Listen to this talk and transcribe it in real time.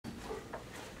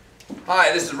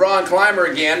Hi, this is Ron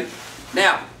Climer again.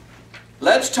 Now,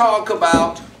 let's talk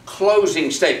about closing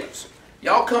statements.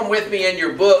 Y'all come with me in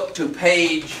your book to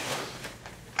page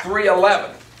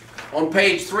 311. On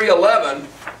page 311,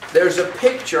 there's a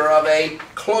picture of a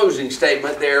closing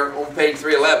statement there on page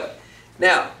 311.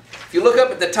 Now, if you look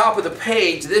up at the top of the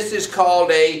page, this is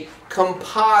called a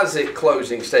composite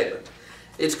closing statement.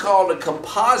 It's called a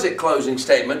composite closing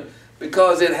statement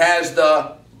because it has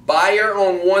the buyer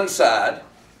on one side,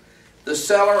 the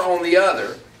seller on the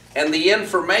other, and the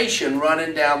information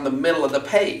running down the middle of the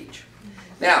page.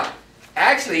 Now,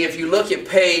 actually, if you look at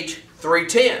page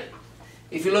 310,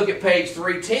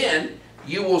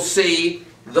 you will see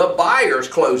the buyer's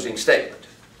closing statement,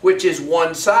 which is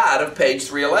one side of page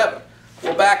 311.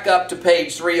 We'll back up to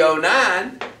page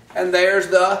 309, and there's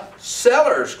the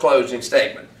seller's closing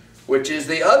statement, which is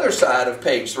the other side of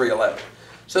page 311.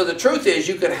 So the truth is,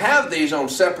 you could have these on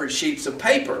separate sheets of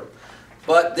paper,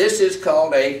 but this is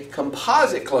called a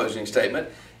composite closing statement.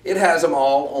 It has them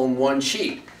all on one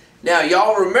sheet. Now,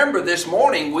 y'all remember this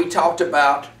morning we talked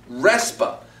about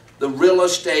RESPA, the Real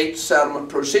Estate Settlement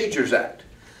Procedures Act.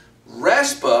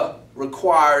 RESPA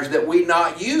requires that we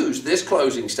not use this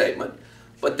closing statement,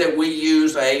 but that we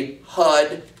use a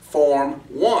HUD Form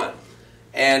 1.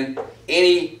 And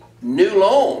any new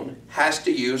loan has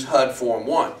to use HUD Form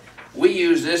 1. We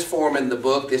use this form in the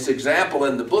book. This example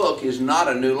in the book is not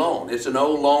a new loan. It's an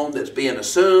old loan that's being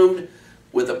assumed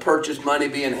with the purchase money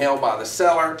being held by the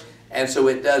seller, and so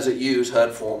it doesn't use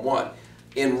HUD Form 1.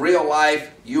 In real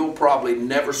life, you'll probably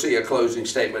never see a closing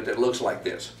statement that looks like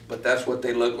this, but that's what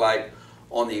they look like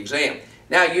on the exam.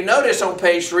 Now, you notice on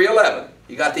page 311,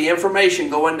 you got the information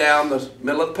going down the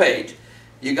middle of the page.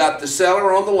 You got the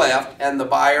seller on the left and the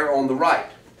buyer on the right.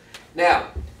 Now,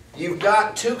 you've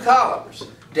got two columns,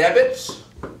 debits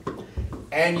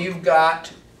and you've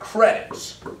got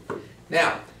credits.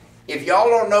 Now, if y'all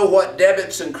don't know what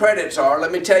debits and credits are,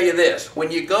 let me tell you this.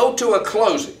 When you go to a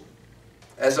closing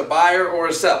as a buyer or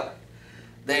a seller,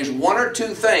 there's one or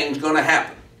two things going to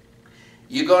happen.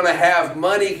 You're going to have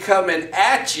money coming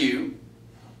at you,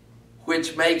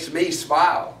 which makes me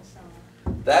smile.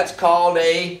 That's called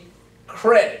a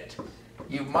credit.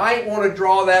 You might want to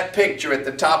draw that picture at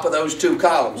the top of those two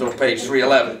columns on page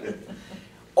 311.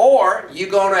 Or you're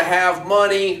going to have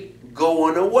money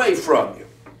going away from you,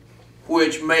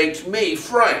 which makes me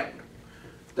frown.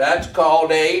 That's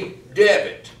called a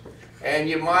debit. And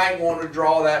you might want to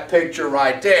draw that picture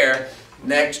right there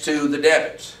next to the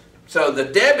debits. So the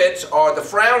debits are the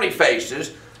frowny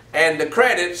faces and the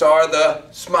credits are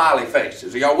the smiley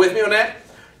faces. Are y'all with me on that?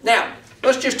 Now,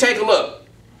 let's just take a look.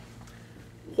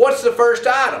 What's the first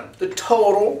item? The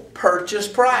total purchase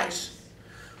price.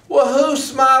 Well, who's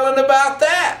smiling about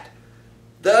that?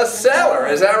 The seller,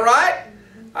 is that right?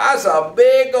 That's a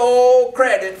big old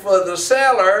credit for the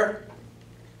seller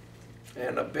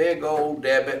and a big old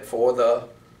debit for the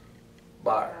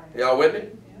buyer. Y'all with me?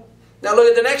 Now look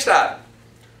at the next item.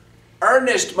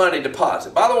 Earnest money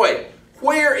deposit. By the way,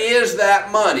 where is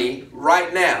that money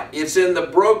right now? It's in the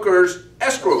broker's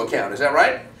escrow account, is that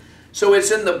right? So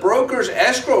it's in the broker's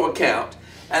escrow account,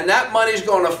 and that money is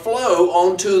going to flow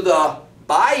onto the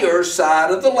buyer's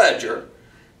side of the ledger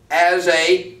as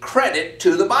a credit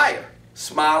to the buyer.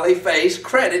 Smiley face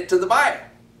credit to the buyer.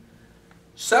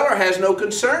 Seller has no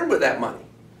concern with that money.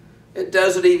 It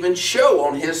doesn't even show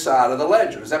on his side of the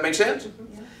ledger. Does that make sense?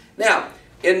 Yeah. Now,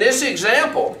 in this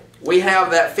example, we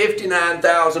have that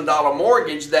 $59,000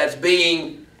 mortgage that's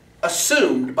being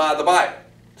assumed by the buyer.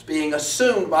 It's being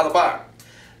assumed by the buyer.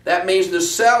 That means the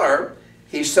seller,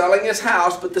 he's selling his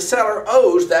house, but the seller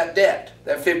owes that debt,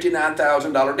 that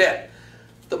 $59,000 debt.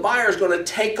 The buyer is going to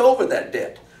take over that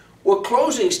debt. Well,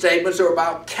 closing statements are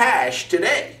about cash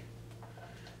today.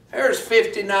 There's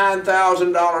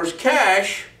 $59,000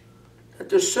 cash that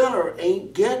the seller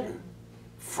ain't getting.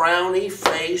 Frowny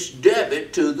face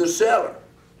debit to the seller.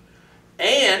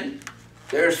 And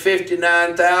there's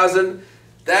 $59,000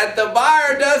 that the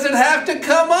buyer doesn't have to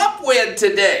come up with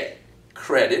today.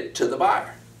 Credit to the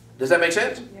buyer. Does that make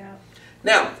sense? Yeah.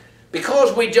 Now,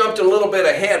 because we jumped a little bit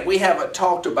ahead, we haven't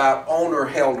talked about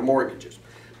owner-held mortgages.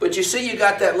 But you see, you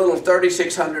got that little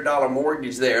 $3,600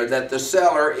 mortgage there that the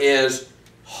seller is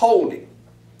holding.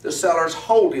 The seller's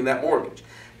holding that mortgage.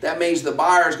 That means the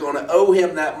buyer is going to owe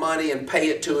him that money and pay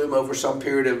it to him over some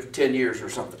period of 10 years or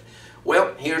something.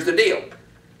 Well, here's the deal.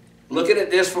 Looking at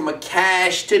this from a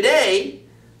cash today,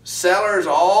 seller's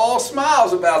all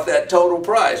smiles about that total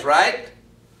price, right?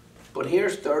 But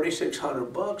here's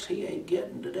 $3,600 he ain't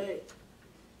getting today.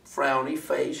 Frowny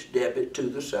face debit to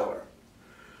the seller.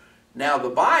 Now the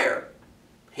buyer,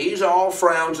 he's all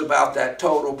frowns about that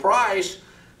total price,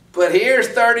 But here's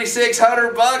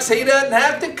 3,600 bucks he doesn't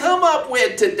have to come up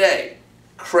with today.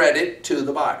 Credit to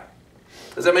the buyer.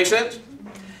 Does that make sense?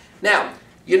 Now,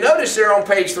 you notice there on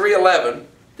page 311,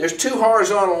 there's two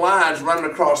horizontal lines running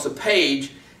across the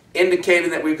page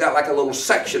indicating that we've got like a little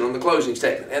section on the closing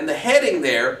statement. And the heading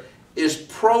there is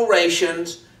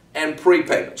prorations and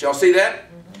prepayments. Y'all see that?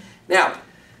 Now,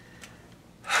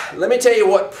 let me tell you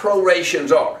what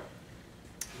prorations are.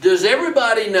 Does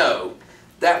everybody know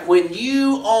that when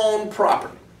you own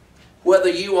property, whether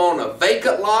you own a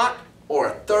vacant lot or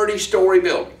a 30-story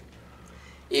building,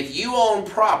 if you own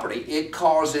property, it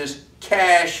causes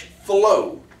cash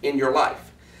flow in your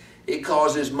life. It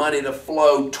causes money to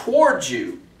flow towards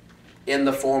you in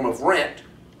the form of rent.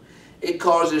 It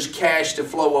causes cash to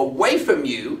flow away from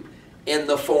you in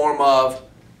the form of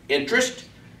interest,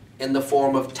 in the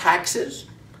form of taxes,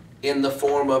 in the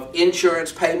form of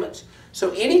insurance payments.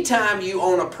 So anytime you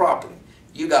own a property,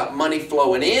 you got money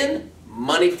flowing in,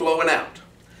 money flowing out.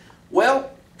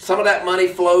 Well, some of that money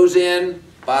flows in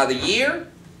by the year,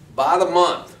 by the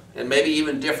month, and maybe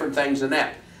even different things than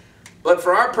that. But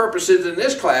for our purposes in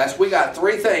this class, we got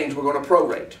three things we're going to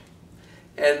prorate.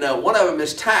 And one of them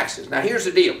is taxes. Now here's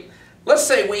the deal. Let's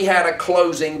say we had a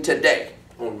closing today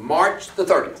on March the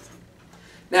 30th.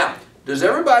 Now, does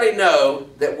everybody know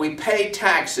that we pay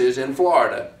taxes in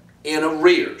Florida in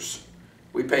arrears?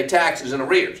 We pay taxes in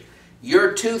arrears.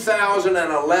 Your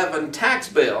 2011 tax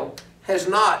bill has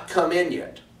not come in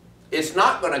yet. It's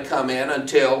not going to come in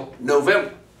until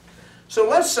November. So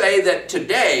let's say that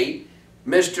today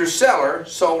Mr. Seller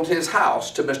sold his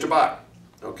house to Mr. Buyer.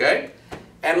 Okay?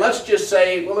 And let's just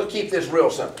say, well, let's keep this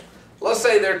real simple. Let's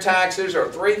say their taxes are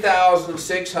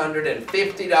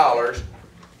 $3,650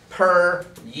 per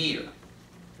year.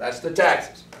 That's the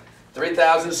taxes.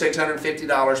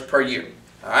 $3,650 per year.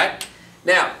 All right?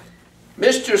 Now,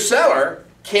 Mr. Seller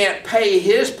can't pay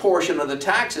his portion of the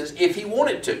taxes if he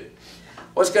wanted to.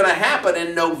 What's going to happen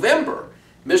in November,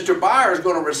 Mr. Buyer is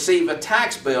going to receive a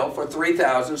tax bill for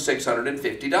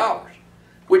 $3,650,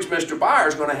 which Mr. Buyer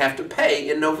is going to have to pay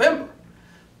in November.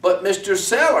 But Mr.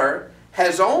 Seller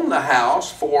has owned the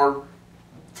house for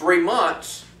 3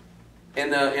 months in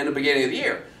the beginning of the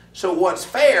year. So what's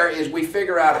fair is we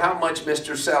figure out how much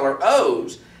Mr. Seller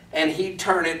owes, and he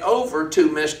turn it over to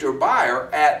Mr. Buyer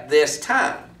at this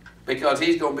time, because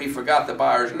he's going to be forgot the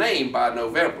buyer's name by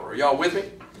November. Are y'all with me?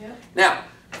 Yeah. Now,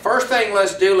 first thing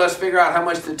let's do, let's figure out how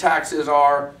much the taxes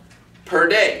are per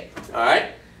day. All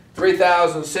right?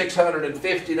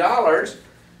 $3,650.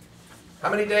 How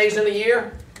many days in a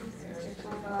year?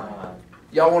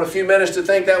 Y'all want a few minutes to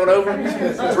think that one over?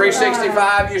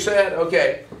 365, you said?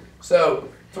 Okay. So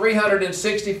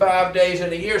 365 days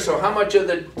in a year. So how much are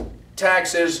the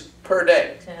taxes per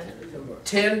day?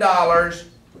 $10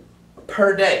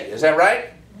 per day. Is that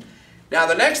right? Now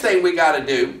the next thing we got to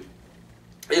do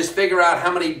is figure out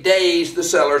how many days the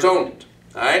seller's owned it.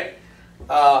 All right?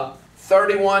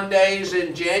 31 days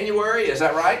in January. Is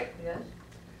that right? Yes.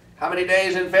 How many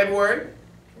days in February?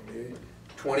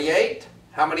 28. 28.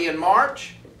 How many in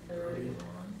March? 31.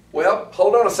 Well,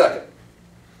 hold on a second.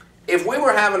 If we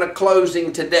were having a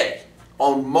closing today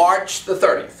on March the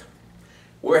 30th,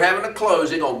 we're having a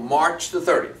closing on March the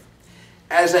 30th.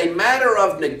 As a matter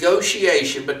of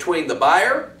negotiation between the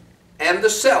buyer and the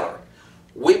seller,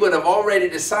 we would have already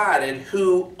decided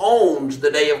who owns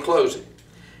the day of closing.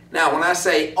 Now, when I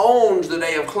say owns the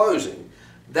day of closing,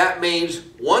 that means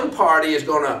one party is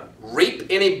going to reap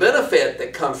any benefit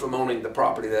that comes from owning the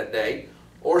property that day,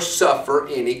 or suffer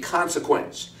any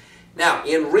consequence. Now,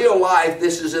 in real life,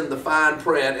 this is in the fine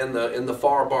print in the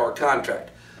FAR bar contract.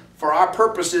 For our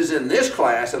purposes in this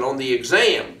class and on the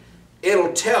exam,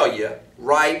 it'll tell you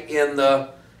right in the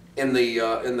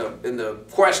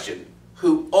question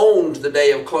who owns the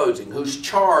day of closing, who's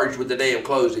charged with the day of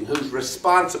closing, who's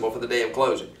responsible for the day of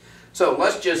closing. So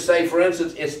let's just say, for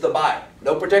instance, it's the buyer.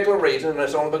 No particular reason, and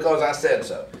it's only because I said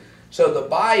so. So the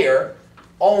buyer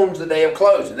owns the day of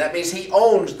closing. That means he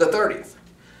owns the 30th.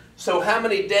 So how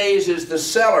many days is the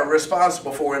seller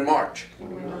responsible for in March?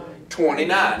 29.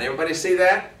 29. Everybody see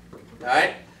that? All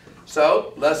right.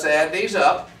 So let's add these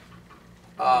up.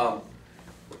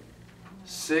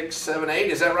 6, 7,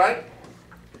 8. Is that right?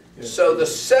 Yes. So the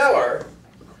seller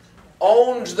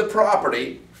owns the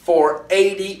property for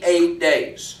 88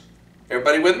 days.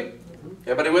 Everybody with me?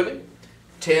 Everybody with me?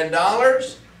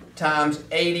 $10 times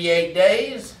 88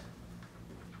 days.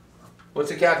 What's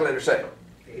the calculator say?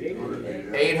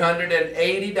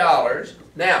 $880.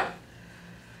 Now,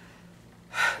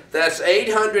 that's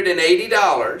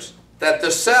 $880 that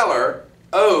the seller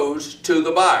owes to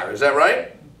the buyer. Is that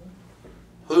right?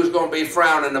 Who's going to be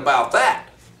frowning about that?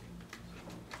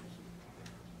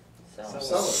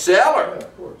 Seller.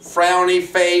 Frowny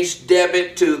face,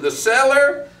 debit to the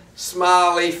seller.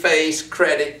 Smiley face,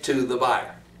 credit to the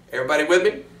buyer. Everybody with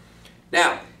me?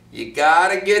 Now, you got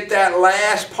to get that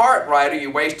last part right or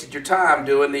you wasted your time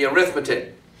doing the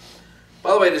arithmetic.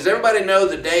 By the way, does everybody know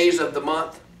the days of the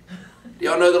month? Do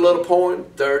y'all know the little poem?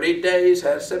 30 days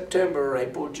has September,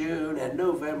 April, June, and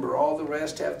November. All the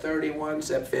rest have 31,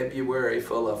 except February,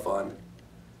 full of fun.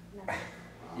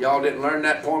 Y'all didn't learn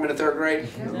that poem in the 3rd grade?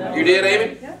 No. You did,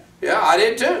 Amy? Yeah. Yeah, I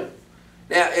did too.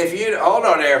 Now, if you, hold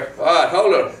on there. All right,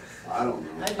 hold on. I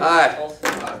don't know. All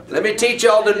right. Let me teach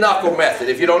y'all the knuckle method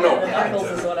if you don't know.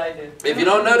 Knuckles is what I do. If you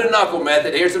don't know the knuckle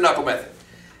method, here's the knuckle method.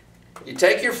 You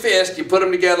take your fist, you put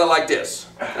them together like this.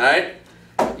 All right?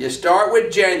 You start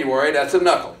with January, that's a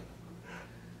knuckle.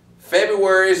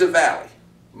 February is a valley.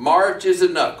 March is a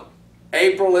knuckle.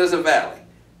 April is a valley.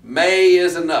 May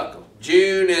is a knuckle.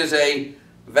 June is a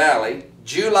valley.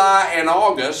 July and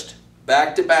August,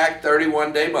 back-to-back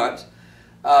 31-day months.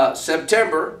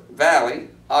 September, valley.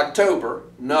 October,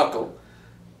 knuckle.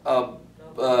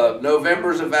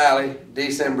 November's a valley.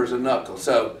 December's a knuckle.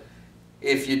 So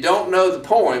if you don't know the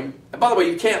poem, and by the way,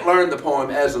 you can't learn the poem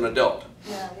as an adult.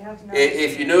 Yeah, you have to know.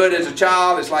 If you knew it as a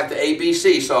child, it's like the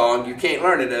ABC song. You can't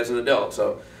learn it as an adult.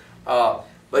 So,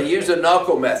 but use the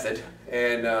knuckle method,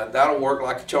 and that'll work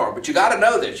like a charm. But you got to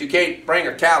know this. You can't bring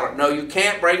a calendar. No, you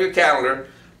can't bring a calendar.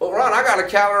 Well, Ron, I got a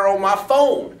calendar on my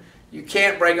phone. You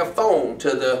can't bring a phone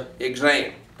to the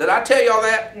exam. Did I tell y'all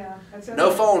that? Yeah. That's No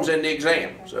phones in the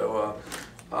exam. So,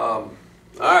 all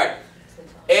right.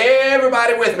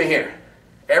 Everybody with me here.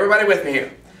 Everybody with me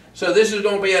here. So this is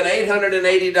going to be an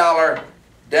 $880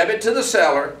 debit to the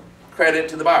seller, credit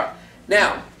to the buyer.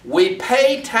 Now, we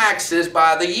pay taxes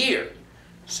by the year.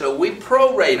 So we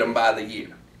prorate them by the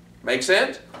year. Make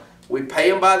sense? We pay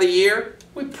them by the year.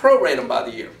 We prorate them by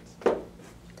the year.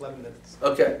 11 minutes.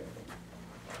 Okay.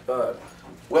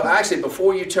 Well, actually,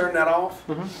 before you turn that off,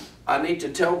 I need to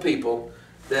tell people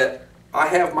that I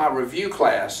have my review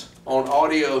class on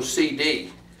audio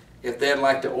CD. If they'd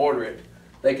like to order it,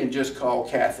 they can just call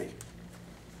Kathy.